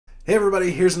Hey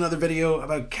everybody, here's another video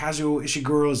about Kazuo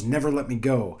Ishiguro's Never Let Me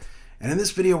Go. And in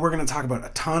this video, we're going to talk about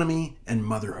autonomy and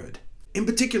motherhood. In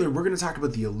particular, we're going to talk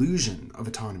about the illusion of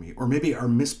autonomy, or maybe our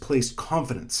misplaced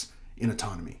confidence in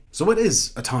autonomy. So what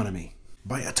is autonomy?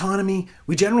 By autonomy,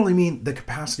 we generally mean the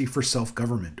capacity for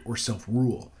self-government or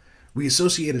self-rule. We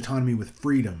associate autonomy with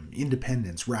freedom,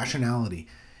 independence, rationality,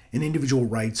 and individual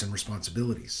rights and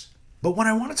responsibilities. But what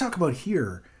I want to talk about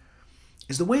here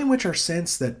is the way in which our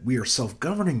sense that we are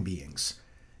self-governing beings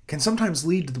can sometimes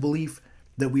lead to the belief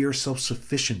that we are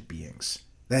self-sufficient beings.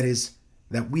 That is,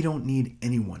 that we don't need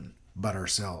anyone but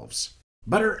ourselves.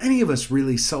 But are any of us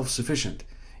really self-sufficient?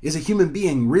 Is a human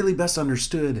being really best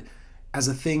understood as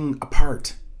a thing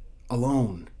apart,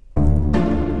 alone?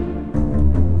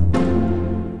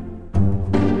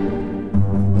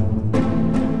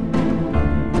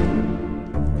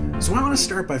 So I want to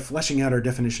start by fleshing out our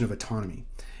definition of autonomy.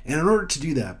 And in order to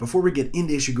do that, before we get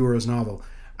into Ishiguro's novel,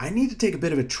 I need to take a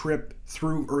bit of a trip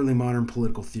through early modern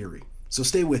political theory. So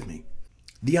stay with me.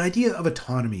 The idea of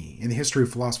autonomy in the history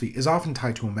of philosophy is often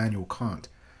tied to Immanuel Kant,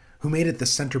 who made it the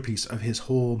centerpiece of his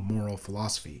whole moral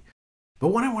philosophy. But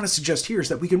what I want to suggest here is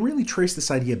that we can really trace this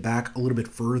idea back a little bit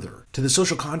further to the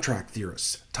social contract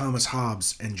theorists, Thomas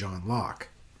Hobbes and John Locke.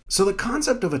 So the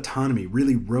concept of autonomy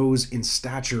really rose in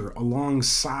stature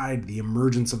alongside the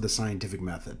emergence of the scientific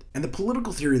method. And the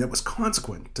political theory that was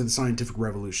consequent to the scientific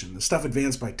revolution, the stuff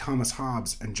advanced by Thomas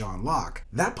Hobbes and John Locke,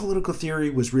 that political theory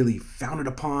was really founded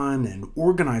upon and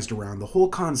organized around the whole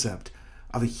concept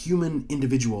of a human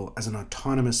individual as an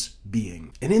autonomous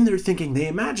being. And in their thinking, they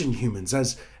imagined humans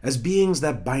as beings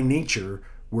that by nature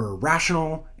were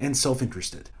rational and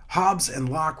self-interested. Hobbes and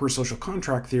Locke were social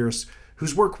contract theorists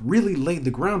whose work really laid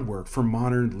the groundwork for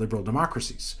modern liberal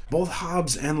democracies. Both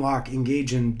Hobbes and Locke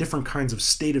engage in different kinds of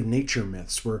state of nature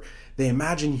myths where they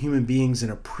imagine human beings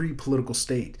in a pre-political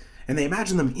state, and they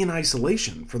imagine them in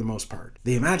isolation for the most part.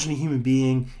 They imagine a human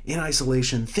being in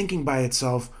isolation, thinking by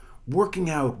itself, working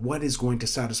out what is going to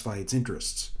satisfy its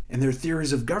interests. And their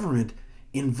theories of government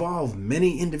involve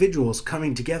many individuals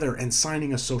coming together and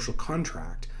signing a social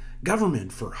contract.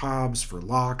 Government, for Hobbes, for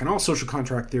Locke, and all social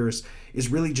contract theorists, is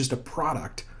really just a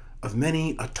product of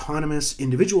many autonomous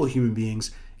individual human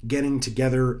beings getting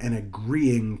together and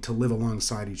agreeing to live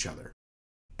alongside each other.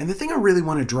 And the thing I really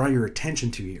want to draw your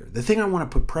attention to here, the thing I want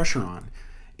to put pressure on,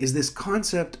 is this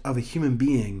concept of a human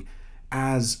being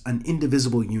as an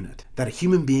indivisible unit. That a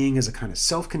human being is a kind of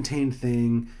self-contained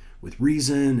thing with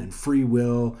reason and free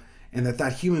will, and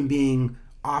that human being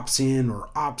opts in or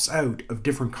opts out of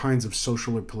different kinds of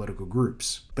social or political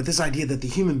groups. But this idea that the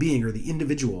human being or the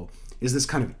individual is this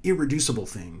kind of irreducible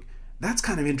thing, that's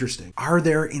kind of interesting. Are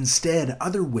there instead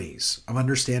other ways of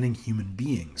understanding human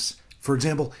beings? For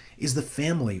example, is the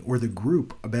family or the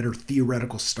group a better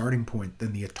theoretical starting point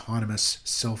than the autonomous,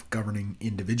 self-governing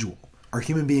individual? Are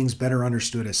human beings better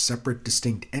understood as separate,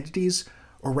 distinct entities,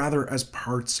 or rather as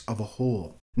parts of a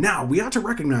whole? Now, we ought to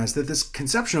recognize that this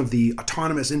conception of the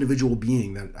autonomous individual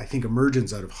being that I think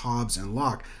emerges out of Hobbes and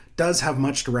Locke does have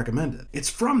much to recommend it. It's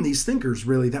from these thinkers,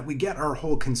 really, that we get our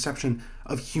whole conception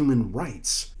of human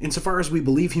rights. Insofar as we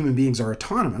believe human beings are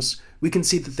autonomous, we can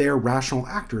see that they are rational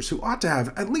actors who ought to have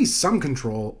at least some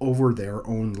control over their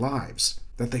own lives,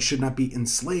 that they should not be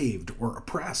enslaved or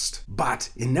oppressed. But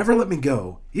in Never Let Me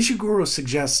Go, Ishiguro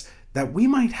suggests that we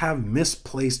might have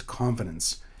misplaced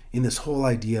confidence in this whole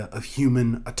idea of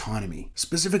human autonomy.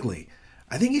 Specifically,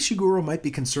 I think Ishiguro might be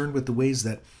concerned with the ways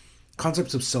that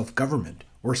concepts of self-government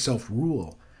or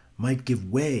self-rule might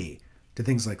give way to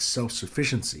things like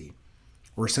self-sufficiency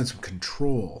or a sense of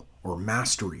control or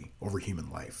mastery over human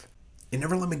life. In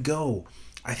Never Let Me Go,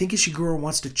 I think Ishiguro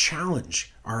wants to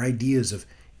challenge our ideas of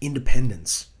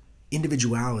independence,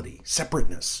 individuality,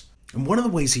 separateness. And one of the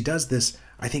ways he does this,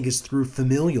 I think, is through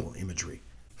familial imagery.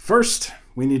 First,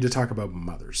 we need to talk about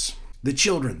mothers. The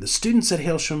children, the students at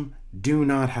Hailsham, do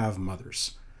not have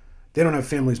mothers. They don't have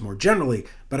families more generally,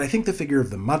 but I think the figure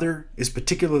of the mother is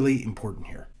particularly important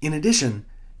here. In addition,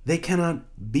 they cannot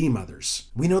be mothers.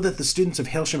 We know that the students of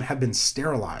Hailsham have been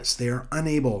sterilized. They are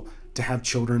unable to have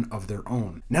children of their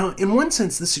own. Now, in one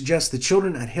sense, this suggests the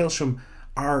children at Hailsham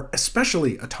are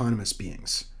especially autonomous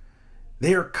beings.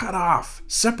 They are cut off,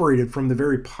 separated from the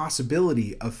very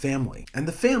possibility of family. And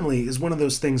the family is one of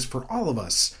those things for all of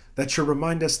us that should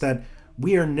remind us that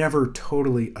we are never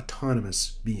totally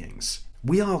autonomous beings.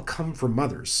 We all come from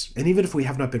mothers, and even if we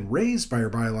have not been raised by our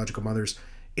biological mothers,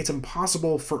 it's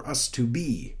impossible for us to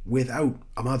be without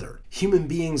a mother. Human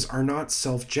beings are not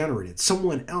self-generated.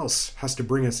 Someone else has to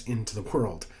bring us into the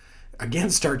world.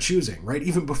 against our choosing, right?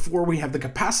 Even before we have the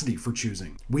capacity for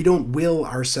choosing. We don't will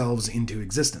ourselves into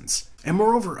existence. And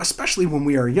moreover, especially when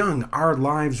we are young, our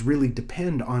lives really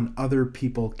depend on other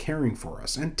people caring for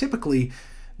us. And typically,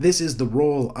 this is the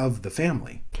role of the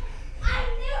family. I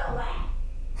knew it!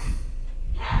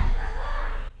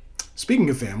 Speaking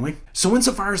of family, so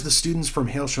insofar as the students from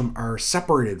Hailsham are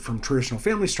separated from traditional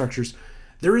family structures,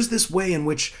 there is this way in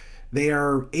which they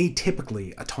are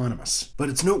atypically autonomous. But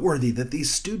it's noteworthy that these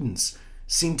students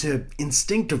seem to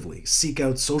instinctively seek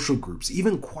out social groups,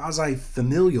 even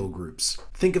quasi-familial groups.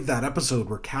 Think of that episode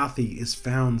where Kathy is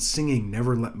found singing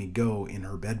Never Let Me Go in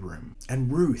her bedroom.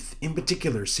 And Ruth, in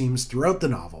particular, seems throughout the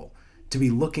novel to be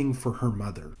looking for her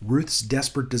mother. Ruth's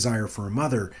desperate desire for a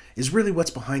mother is really what's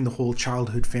behind the whole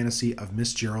childhood fantasy of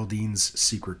Miss Geraldine's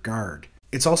secret guard.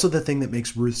 It's also the thing that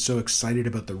makes Ruth so excited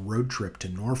about the road trip to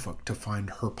Norfolk to find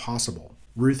her possible.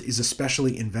 Ruth is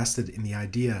especially invested in the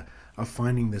idea of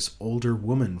finding this older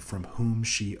woman from whom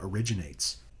she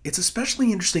originates. It's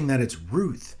especially interesting that it's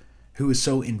Ruth who is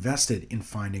so invested in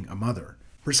finding a mother,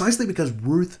 precisely because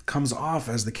Ruth comes off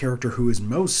as the character who is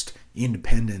most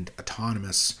independent,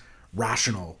 autonomous,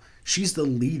 rational. She's the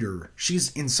leader.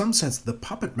 She's, in some sense, the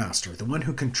puppet master, the one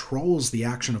who controls the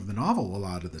action of the novel a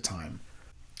lot of the time.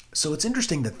 So it's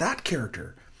interesting that that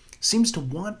character seems to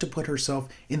want to put herself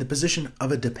in the position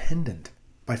of a dependent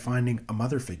by finding a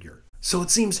mother figure. So it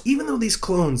seems even though these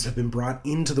clones have been brought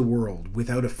into the world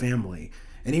without a family,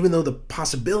 and even though the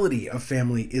possibility of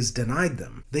family is denied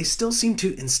them, they still seem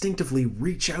to instinctively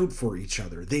reach out for each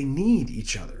other. They need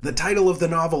each other. The title of the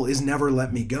novel is Never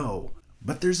Let Me Go.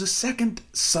 But there's a second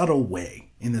subtle way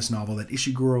in this novel that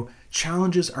Ishiguro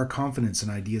challenges our confidence in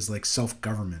ideas like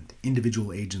self-government,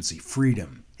 individual agency,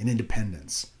 freedom, and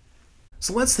independence.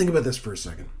 So let's think about this for a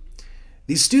second.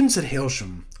 These students at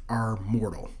Hailsham are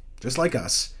mortal, just like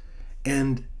us,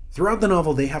 and throughout the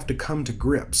novel they have to come to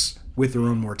grips with their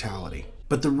own mortality.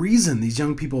 But the reason these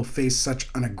young people face such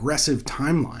an aggressive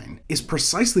timeline is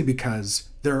precisely because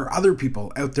there are other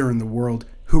people out there in the world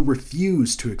who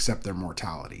refuse to accept their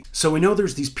mortality. So we know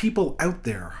there's these people out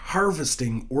there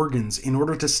harvesting organs in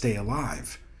order to stay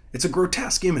alive. It's a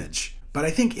grotesque image, but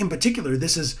I think in particular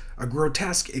this is a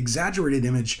grotesque, exaggerated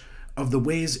image of the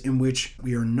ways in which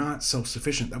we are not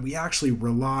self-sufficient, that we actually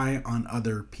rely on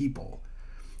other people.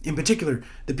 In particular,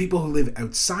 the people who live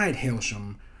outside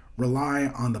Hailsham rely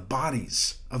on the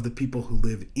bodies of the people who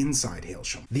live inside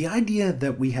Hailsham. The idea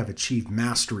that we have achieved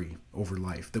mastery over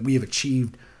life, that we have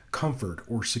achieved comfort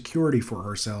or security for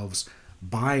ourselves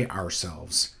by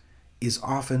ourselves, is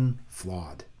often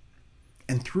flawed.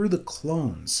 And through the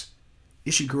clones,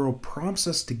 Ishiguro prompts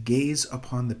us to gaze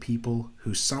upon the people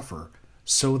who suffer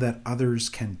so that others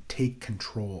can take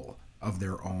control of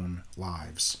their own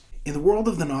lives. In the world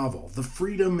of the novel, the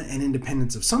freedom and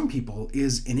independence of some people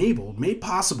is enabled, made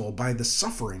possible by the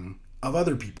suffering of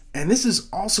other people. And this is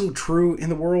also true in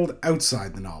the world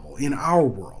outside the novel, in our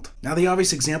world. Now, the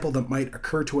obvious example that might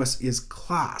occur to us is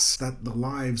class, that the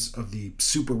lives of the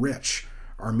super rich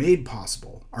are made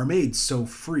possible, are made so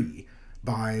free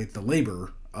by the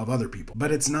labor of other people.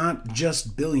 But it's not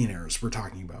just billionaires we're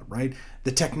talking about, right?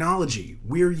 The technology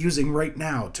we're using right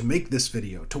now to make this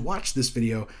video, to watch this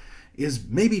video, is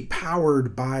maybe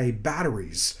powered by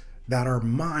batteries that are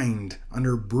mined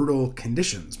under brutal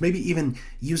conditions, maybe even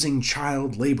using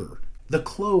child labor. The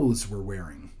clothes we're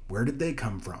wearing, where did they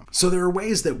come from? So there are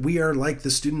ways that we are like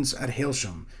the students at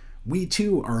Hailsham. We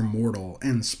too are mortal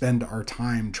and spend our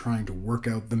time trying to work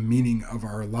out the meaning of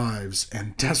our lives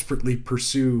and desperately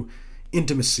pursue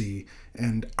intimacy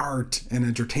and art and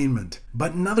entertainment.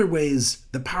 But in other ways,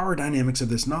 the power dynamics of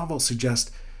this novel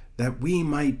suggest that we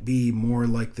might be more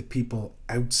like the people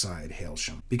outside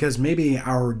Hailsham. Because maybe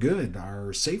our good,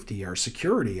 our safety, our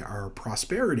security, our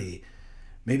prosperity,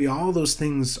 maybe all those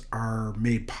things are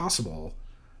made possible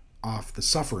off the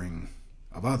suffering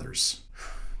of others.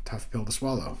 Tough pill to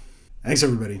swallow. Thanks,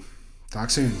 everybody. Talk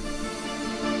soon.